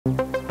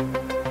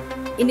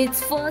In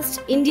its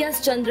first, India's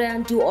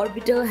Chandrayaan-2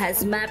 orbiter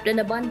has mapped an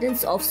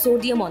abundance of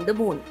sodium on the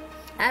moon.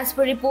 As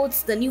per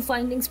reports, the new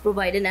findings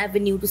provide an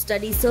avenue to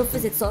study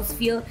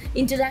surface-exosphere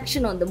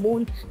interaction on the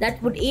moon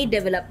that would aid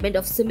development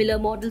of similar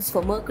models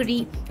for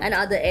Mercury and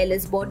other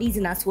airless bodies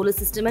in our solar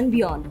system and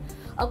beyond.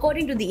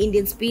 According to the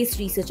Indian Space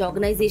Research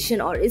Organization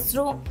or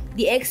ISRO,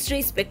 the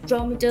X-ray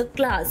spectrometer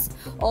class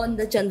on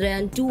the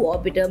Chandrayaan-2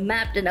 orbiter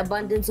mapped an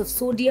abundance of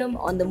sodium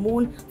on the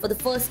moon for the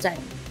first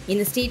time. In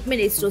a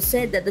statement, ISRO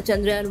said that the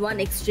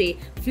Chandrayaan-1 X-ray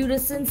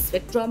fluorescence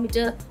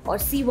spectrometer or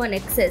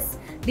C1XS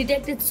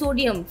detected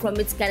sodium from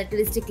its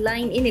characteristic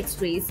line in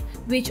X-rays,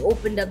 which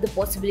opened up the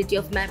possibility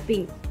of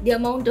mapping the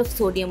amount of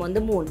sodium on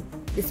the moon.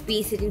 The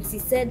space agency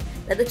said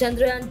that the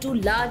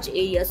Chandrayaan-2 Large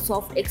Area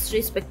Soft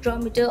X-ray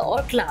Spectrometer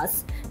or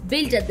class,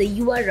 built at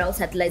the UR Rao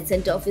Satellite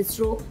Center of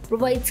ISRO,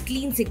 provides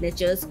clean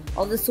signatures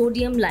of the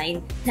sodium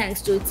line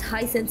thanks to its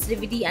high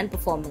sensitivity and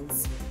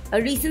performance.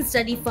 A recent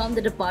study found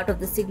that a part of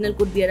the signal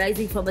could be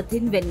arising from a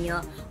thin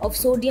veneer of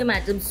sodium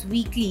atoms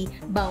weakly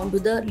bound to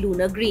the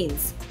lunar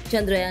grains.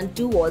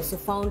 Chandrayaan-2 also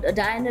found a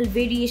diurnal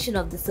variation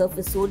of the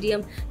surface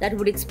sodium that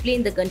would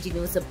explain the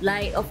continuous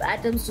supply of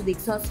atoms to the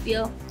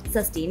exosphere,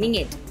 sustaining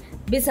it.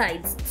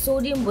 Besides,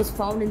 sodium was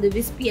found in the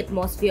wispy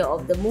atmosphere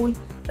of the moon,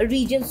 a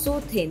region so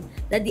thin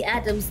that the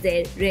atoms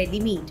there rarely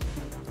meet.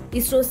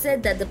 ISRO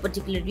said that the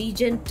particular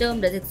region,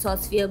 termed as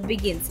exosphere,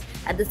 begins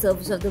at the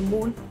surface of the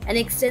moon and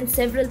extends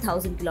several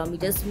thousand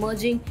kilometers,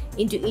 merging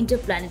into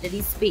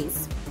interplanetary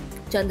space.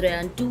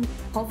 Chandrayaan-2,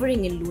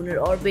 hovering in lunar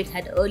orbit,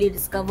 had earlier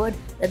discovered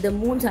that the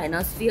moon's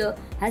ionosphere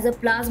has a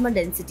plasma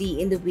density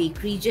in the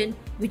wake region,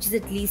 which is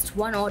at least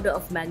one order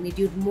of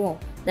magnitude more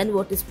than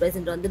what is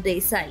present on the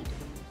day side.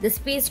 The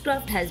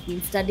spacecraft has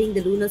been studying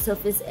the lunar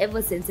surface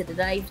ever since it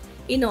arrived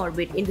in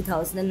orbit in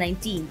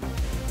 2019.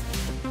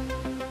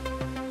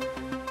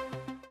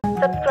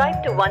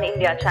 Subscribe to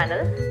Oneindia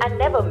channel and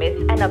never miss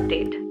an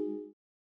update.